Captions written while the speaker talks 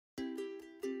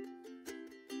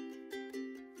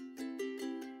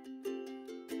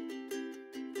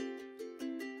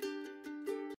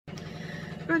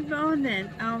Good morning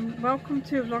and welcome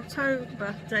to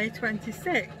Vlogtober day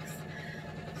 26.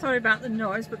 Sorry about the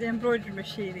noise, but the embroidery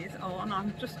machine is on.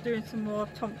 I'm just doing some more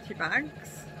tomty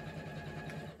bags.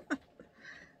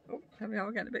 Oh, there we are,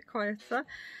 we're getting a bit quieter.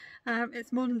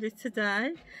 It's Monday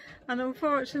today and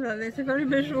unfortunately it's a very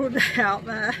miserable day out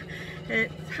there.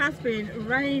 It has been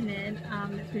raining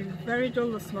and it's been very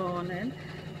dull this morning,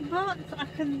 but I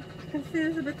can see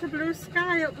there's a bit of blue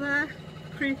sky up there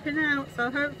creeping out, so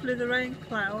hopefully the rain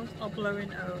clouds are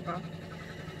blowing over.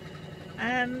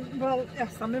 Well,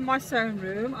 yes, I'm in my sewing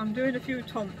room. I'm doing a few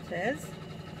tomties.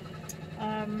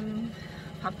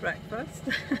 Had breakfast.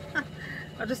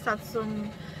 I just had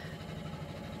some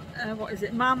what is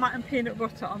it, Marmite and peanut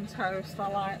butter on toast. I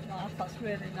like that, that's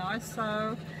really nice.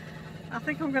 So I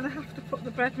think I'm going to have to put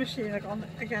the bread machine on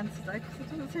again today because there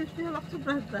doesn't seem to be a lot of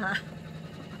bread there.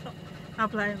 I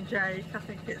blame Jake, I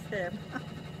think it's him.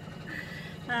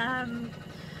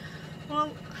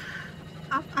 Well,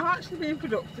 I've actually been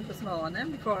productive this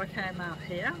morning before I came out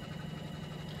here.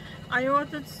 I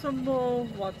ordered some more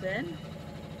wadding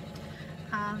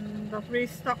and I've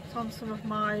restocked on some of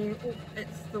my,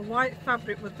 it's the white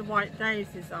fabric with the white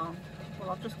daisies on.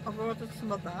 Well, I've ordered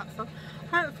some of that, so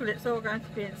hopefully it's all going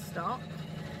to be in stock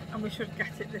and we should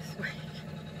get it this week.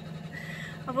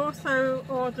 I've also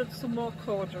ordered some more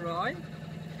corduroy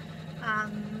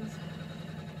and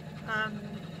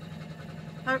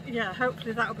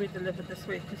hopefully that will be delivered this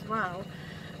week as well.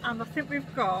 And I think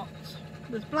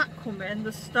there's black coming,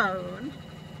 there's stone,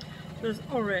 there's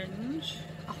orange,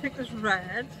 I think there's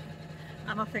red,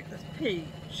 and I think there's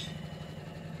peach.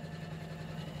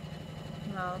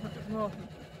 No, I think there's more than,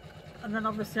 and then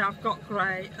obviously I've got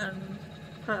grey and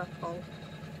purple.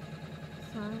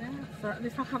 So yeah, so at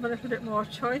least I have a little bit more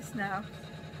choice now.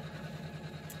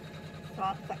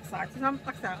 So that's exciting. I'm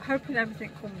hoping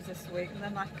everything comes this week and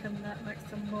then I can make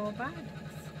some more bags.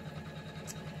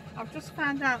 I've just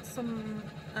found out some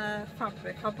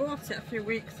fabric. I bought it a few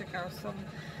weeks ago, some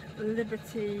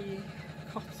Liberty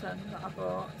cotton that I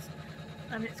bought,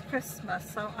 and it's Christmas,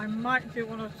 so I might do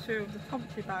one or two of the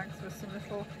tomty bags with some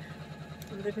little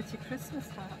Liberty Christmas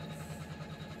hats.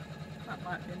 That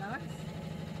might be nice.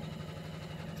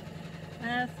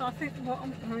 So I think what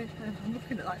I'm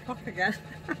looking at that clock again.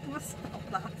 I must stop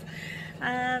that.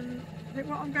 I think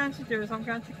what I'm going to do is I'm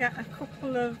going to get a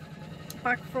couple of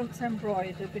bag fronts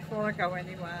embroidered before I go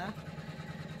anywhere,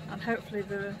 and hopefully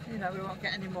we won't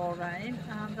get any more rain.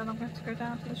 And then I'm going to go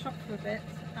down to the shop for a bit,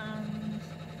 and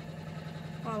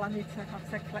well, I need to, like I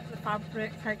said, collect the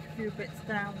fabric, take a few bits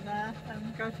down there,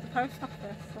 and go to the post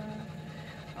office.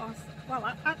 Well,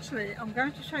 actually, I'm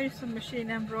going to show you some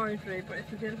machine embroidery, but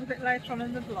it'll be a little bit later on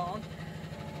in the vlog,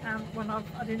 when I've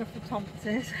had enough of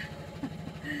tomties.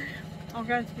 I'm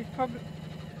going to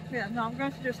I'm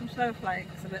going to do some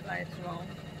snowflakes a bit later on.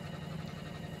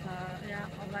 So yeah,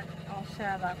 I'll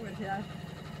share that with you.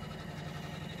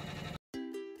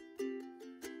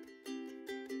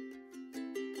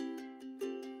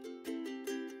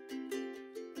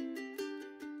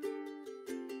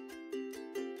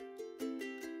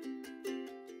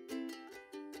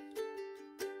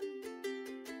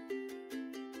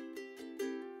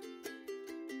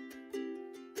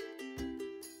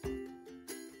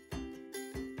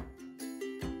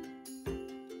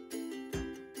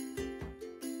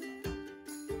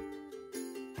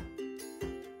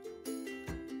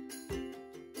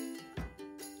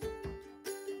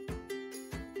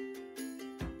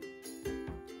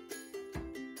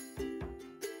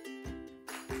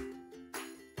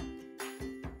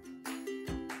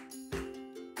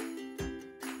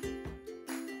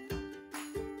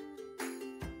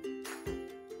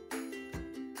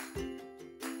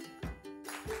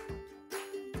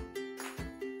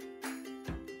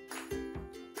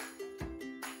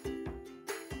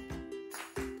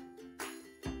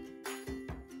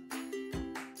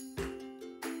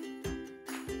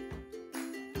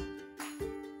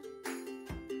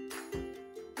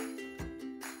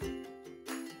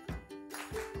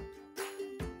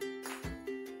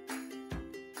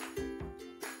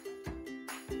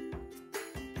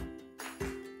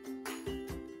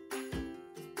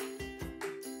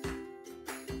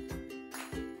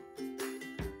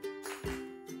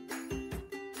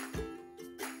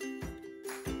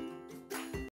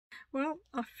 Well,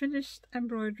 I've finished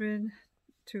embroidering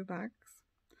 2 bags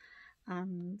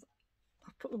and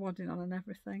I've put the wadding on and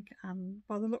everything, and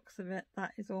by the looks of it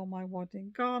that is all my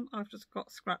wadding gone. I've just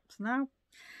got scraps now.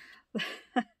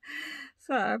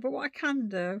 So, but what I can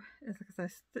do is, like I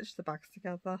say, stitch the bags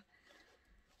together,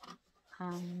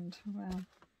 and well,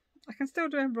 I can still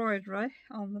do embroidery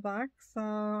on the bag, so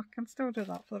I can still do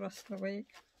that for the rest of the week.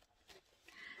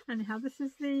 Anyhow, this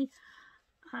is the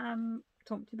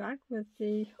Tumpty bag with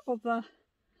the other,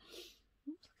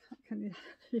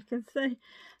 you can see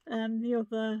the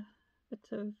other bit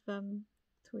of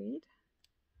tweed.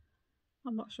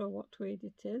 I'm not sure what tweed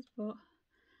it is, but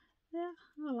yeah,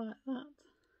 I like that.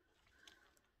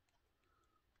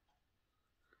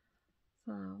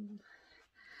 So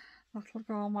that'll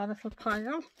go on my little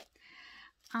pile.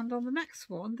 And on the next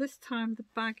one, this time the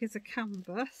bag is a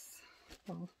canvas.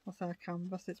 Well, I say a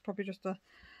canvas, it's probably just a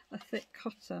thick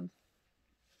cotton,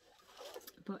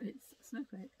 but it's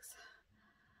snowflakes.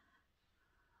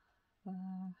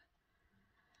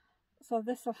 So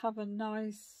this will have a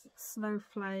nice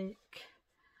snowflake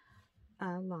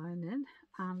lining,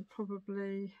 and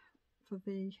probably for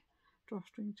the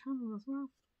drawstring channel as well.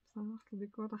 So that'll be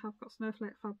good. I have got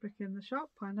snowflake fabric in the shop,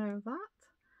 I know that.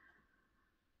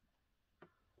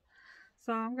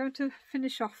 So I'm going to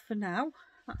finish off for now.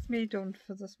 That's me done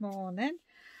for this morning.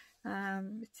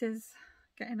 It is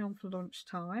getting on for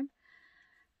lunchtime.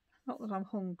 Not that I'm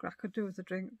hungry, I could do with a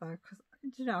drink though,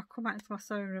 because you know, I come out into my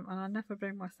sewing room and I never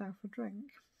bring myself a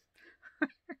drink.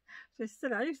 So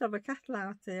still, I used to have a kettle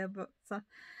out here, but no,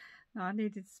 I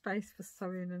needed space for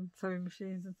sewing and sewing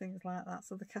machines and things like that,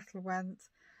 so the kettle went.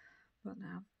 But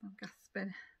now I'm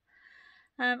gasping.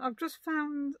 I've just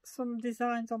found some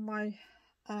designs on my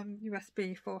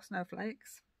USB for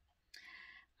snowflakes,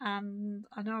 and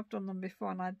I know I've done them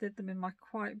before, and I did them in my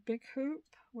quite big hoop,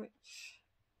 which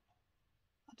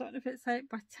I don't know if it's 8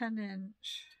 by 10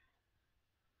 inch,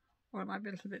 or it might be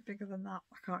a little bit bigger than that,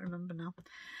 I can't remember now.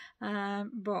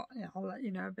 But yeah, I'll let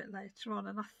you know a bit later on.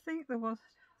 And I think there was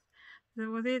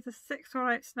either 6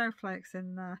 or 8 snowflakes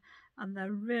in there, and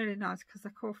they're really nice because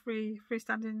they're called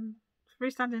freestanding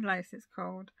lace, it's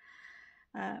called.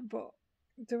 But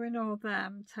doing all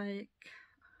them take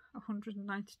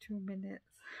 192 minutes,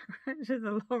 which is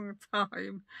a long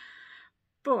time.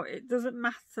 But it doesn't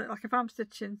matter, like if I'm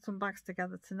stitching some bags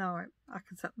together tonight, I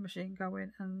can set the machine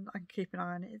going and I can keep an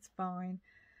eye on it, it's fine.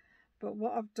 But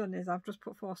what I've done is I've just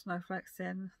put 4 snowflakes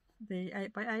in the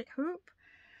 8 by 8 hoop.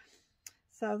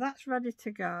 So that's ready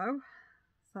to go.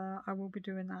 So I will be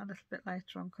doing that a little bit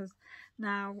later on, because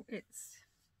now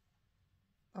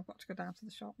I've got to go down to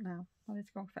the shop now. I need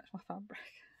to go and fetch my fabric.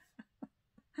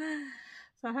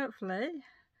 So hopefully,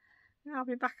 yeah, I'll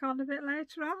be back on a bit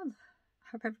later on. I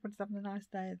hope everybody's having a nice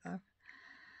day though.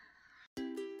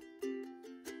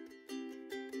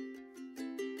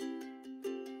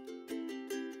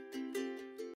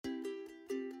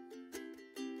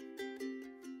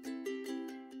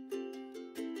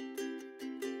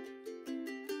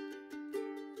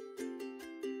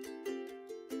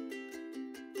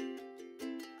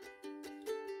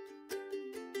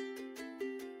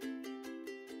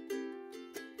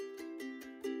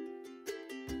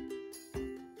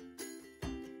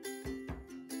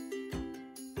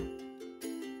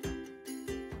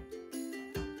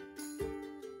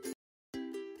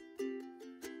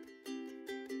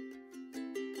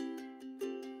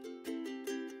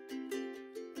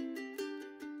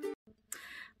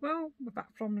 Well, we're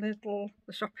back from Lidl.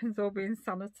 The shopping's all been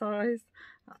sanitised.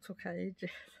 That took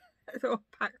ages. It's all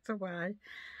packed away.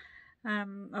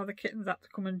 Oh, the kittens had to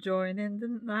come and join in,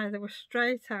 didn't they? They were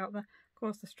straight out there. Of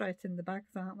course, they're straight in the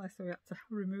bags, aren't they? So we had to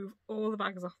remove all the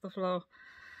bags off the floor,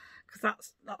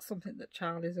 because that's something that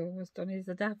Charlie's always done. He's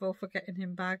a devil for getting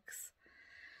in bags.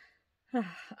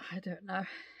 I don't know.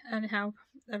 Anyhow,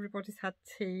 everybody's had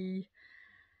tea.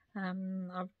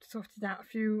 I've sorted out a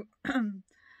few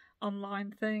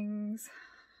online things.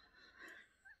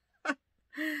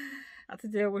 Had to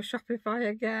deal with Shopify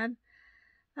again.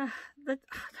 I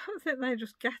don't think they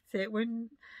just get it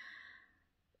when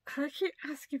they keep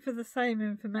asking for the same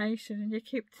information and you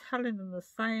keep telling them the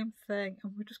same thing,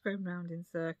 and we're just going round in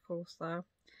circles. So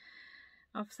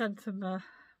I've sent them a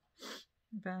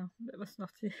bit of a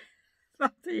snotty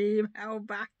email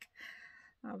back.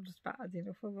 I've just about had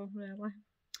enough of them, really.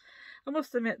 I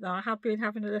must admit though, I have been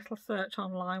having a little search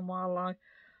online while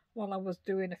I was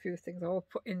doing a few things. I was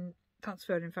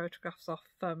transferring photographs off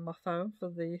my phone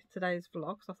for today's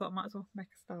vlog, so I thought I might as well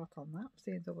make a start on that.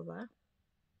 Scenes over there.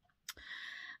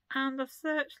 And I've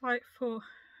searched like for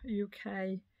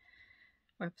UK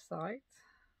website,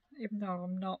 even though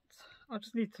I'm not. I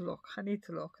just need to look. I need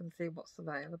to look and see what's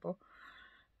available.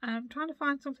 I'm trying to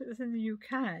find something that's in the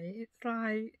UK. It's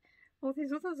like all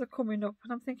these others are coming up,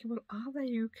 and I'm thinking, well, are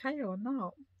they UK or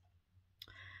not?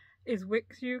 Is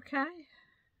Wix UK?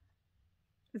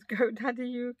 Is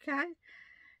GoDaddy UK?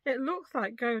 It looks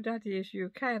like GoDaddy is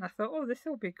UK, and I thought, oh, this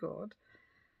will be good.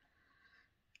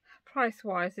 Price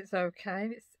wise, it's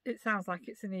okay. It sounds like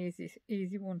it's an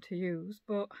easy one to use,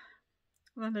 but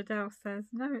And then Adele says,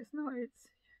 no, it's not, it's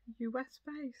US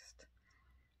based.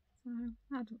 So,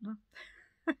 I don't know.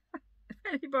 If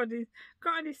anybody's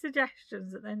got any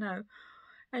suggestions that they know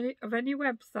of any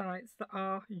websites that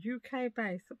are UK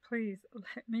based, please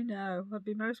let me know. I'd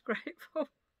be most grateful.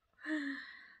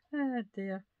 Oh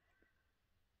dear.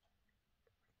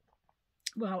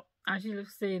 Well, as you'll have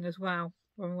seen as well,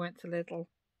 when we went to Lidl,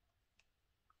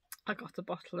 I got a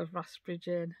bottle of raspberry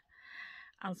gin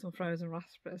and some frozen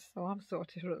raspberries, so I'm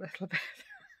sorted for a little bit.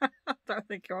 I don't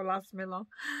think it'll last me long,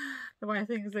 the way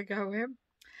things are going.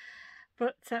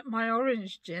 But my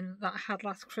orange gin that I had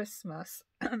last Christmas,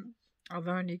 I've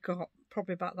only got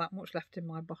probably about that much left in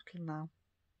my bottle now.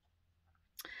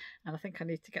 And I think I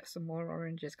need to get some more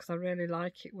oranges because I really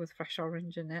like it with fresh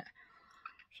orange in it.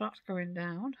 So that's going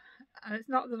down. And it's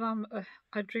not that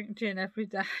I drink gin every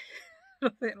day,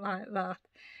 nothing like that.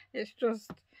 It's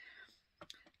just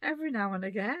every now and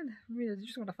again. I really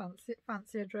just want to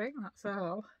fancy a drink, that's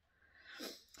all.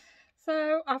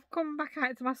 So I've come back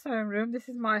out to my sewing room. This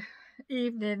is my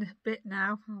evening bit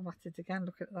now. I'm at it again,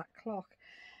 look at that clock.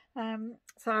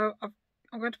 So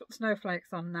I'm going to put the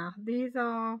snowflakes on now. These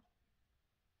are,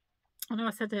 I know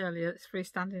I said earlier it's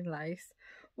freestanding lace.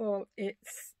 Well,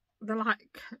 they're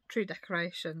like tree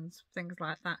decorations, things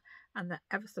like that, and they're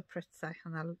ever so pretty,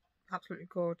 and they're absolutely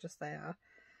gorgeous they are.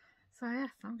 So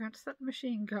yes, I'm going to set the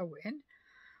machine going,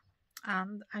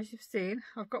 and as you've seen,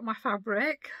 I've got my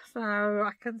fabric, so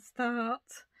I can start,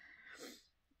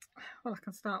 well, I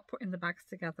can start putting the bags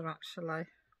together actually.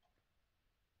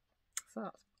 So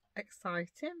that's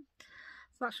exciting.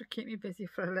 So that should keep me busy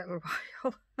for a little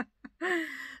while.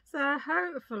 So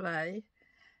hopefully,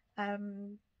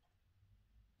 oh,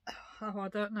 I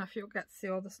don't know if you'll get to see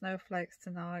all the snowflakes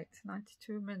tonight.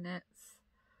 92 minutes.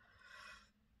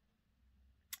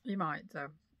 You might do.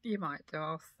 You might do,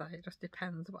 I'll say. It just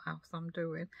depends what else I'm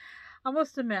doing. I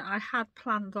must admit, I had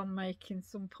planned on making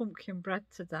some pumpkin bread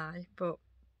today, but,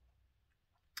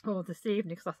 or this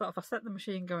evening, because I thought if I set the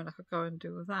machine going, I could go and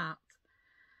do that.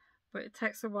 But it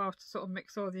takes a while to sort of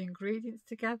mix all the ingredients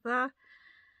together.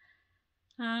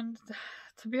 And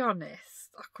to be honest,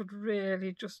 I could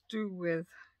really just do with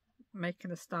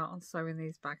making a start on sewing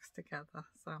these bags together.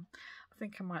 So I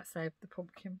think I might save the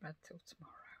pumpkin bread till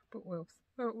tomorrow, but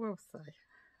we'll see.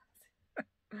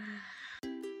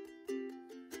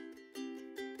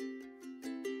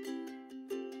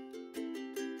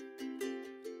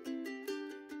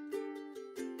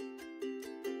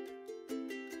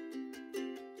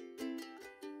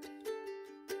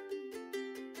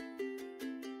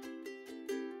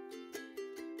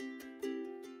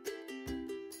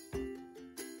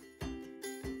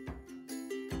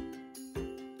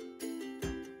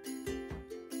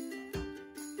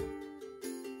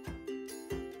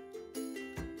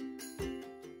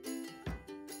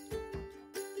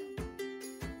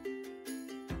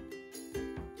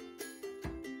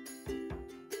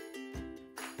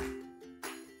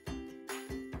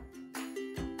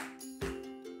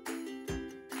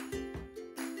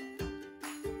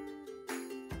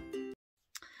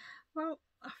 Well,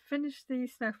 I've finished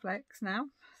these snowflakes now,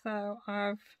 so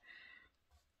I've,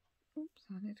 oops,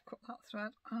 I need to cut that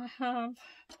thread. I have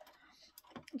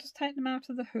just taken them out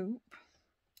of the hoop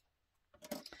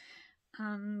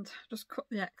and just cut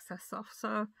the excess off,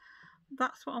 so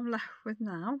that's what I'm left with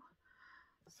now.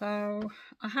 So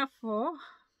I have 4,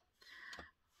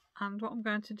 and what I'm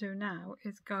going to do now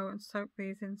is go and soak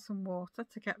these in some water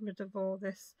to get rid of all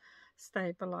this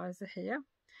stabiliser here.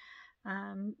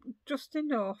 Just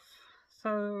enough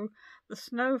so the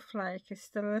snowflake is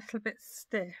still a little bit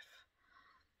stiff,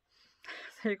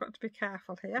 so you've got to be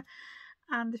careful here.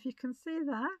 And if you can see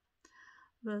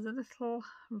there's a little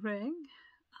ring,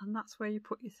 and that's where you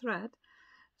put your thread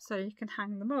so you can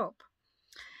hang them up,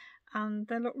 and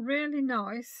they look really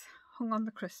nice hung on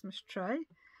the Christmas tree,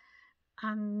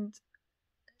 and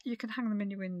you can hang them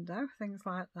in your window, things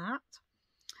like that.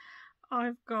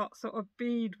 I've got sort of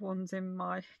bead ones in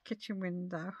my kitchen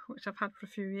window, which I've had for a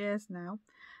few years now,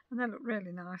 and they look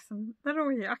really nice, and they're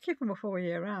all year. I keep them up all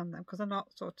year round then, because they're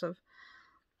not sort of,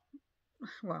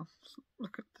 well, they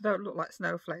don't look like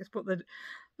snowflakes, but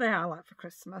they are like for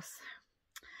Christmas.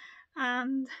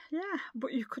 And yeah,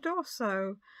 but you could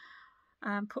also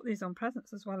put these on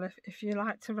presents as well. If you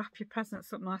like to wrap your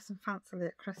presents up nice and fancily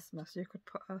at Christmas, you could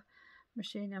put a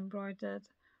machine embroidered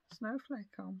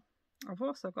snowflake on. I've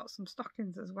also got some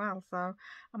stockings as well, so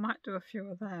I might do a few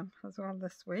of them as well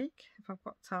this week if I've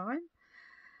got time.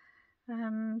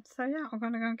 So yeah, I'm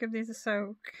going to go and give these a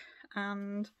soak,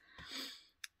 and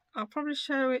I'll probably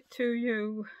show it to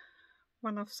you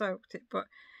when I've soaked it, but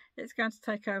it's going to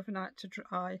take overnight to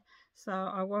dry, so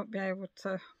I won't be able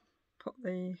to put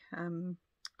the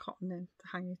cotton in to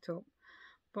hang it up.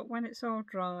 But when it's all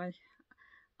dry,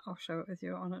 I'll show it with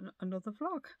you on another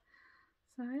vlog.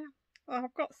 So yeah, well,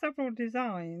 I've got several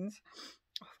designs.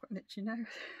 Oh, I've got an itchy nose.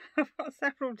 I've got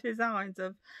several designs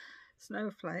of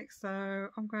snowflakes, so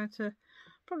I'm going to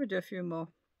probably do a few more.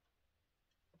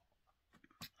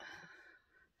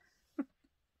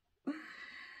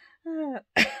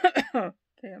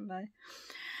 Dear me.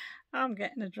 I'm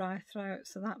getting a dry throat,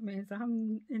 so that means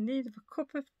I'm in need of a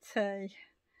cup of tea.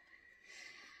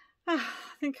 I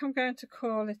think I'm going to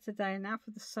call it a day now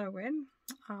for the sewing.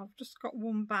 I've just got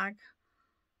one bag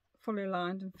fully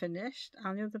lined and finished,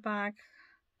 and the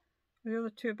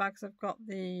other two bags I've got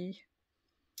the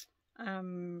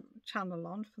channel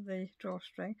on for the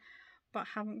drawstring, but I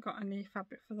haven't got any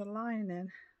fabric for the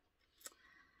lining.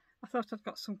 I thought I'd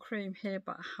got some cream here,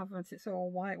 but I haven't. It's all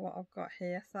white what I've got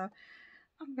here, so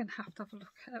I'm going to have a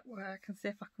look at work and see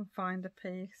if I can find a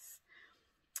piece.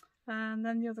 And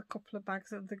then the other couple of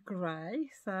bags are the grey,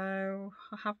 so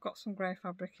I have got some grey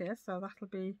fabric here, so that'll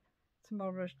be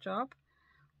tomorrow's job.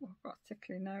 Oh, I've got a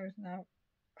tickly nose now.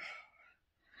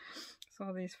 It's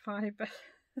all these fibres.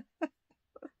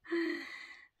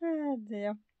 Oh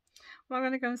dear. Well, I'm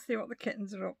going to go and see what the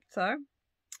kittens are up to,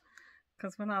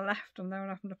 because when I left them they were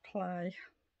having to play.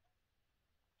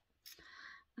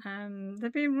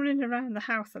 They've been running around the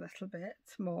house a little bit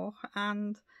more,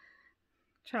 and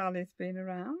Charlie's been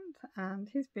around and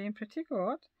he's been pretty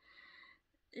good.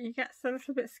 He gets a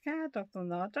little bit scared of them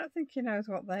though. I don't think he knows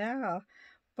what they are,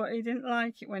 but he didn't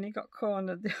like it when he got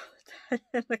cornered the other day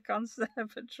in the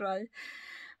conservatory.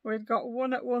 We'd got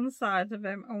one at one side of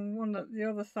him and one at the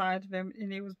other side of him,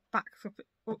 and he was backed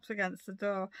up against the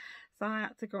door. So I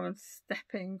had to go and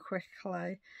step in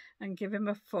quickly and give him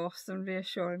a fuss and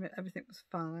reassure him that everything was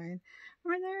fine. I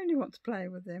mean, they only want to play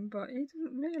with him, but he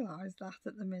doesn't realise that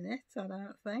at the minute, I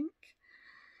don't think.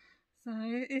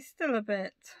 So he's still a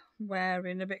bit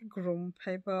wary and a bit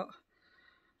grumpy, but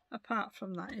apart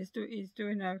from that, he's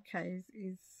doing okay.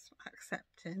 He's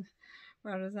accepting.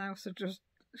 Whereas Elsa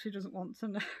she doesn't want to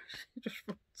know. She just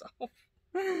runs off.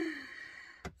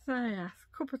 So yes,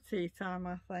 cup of tea time,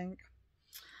 I think.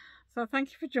 So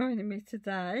thank you for joining me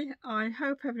today. I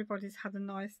hope everybody's had a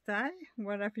nice day,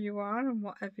 wherever you are and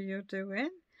whatever you're doing.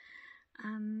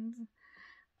 And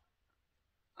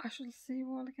I shall see you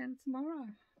all again tomorrow.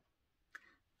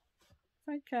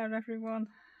 Take care, everyone.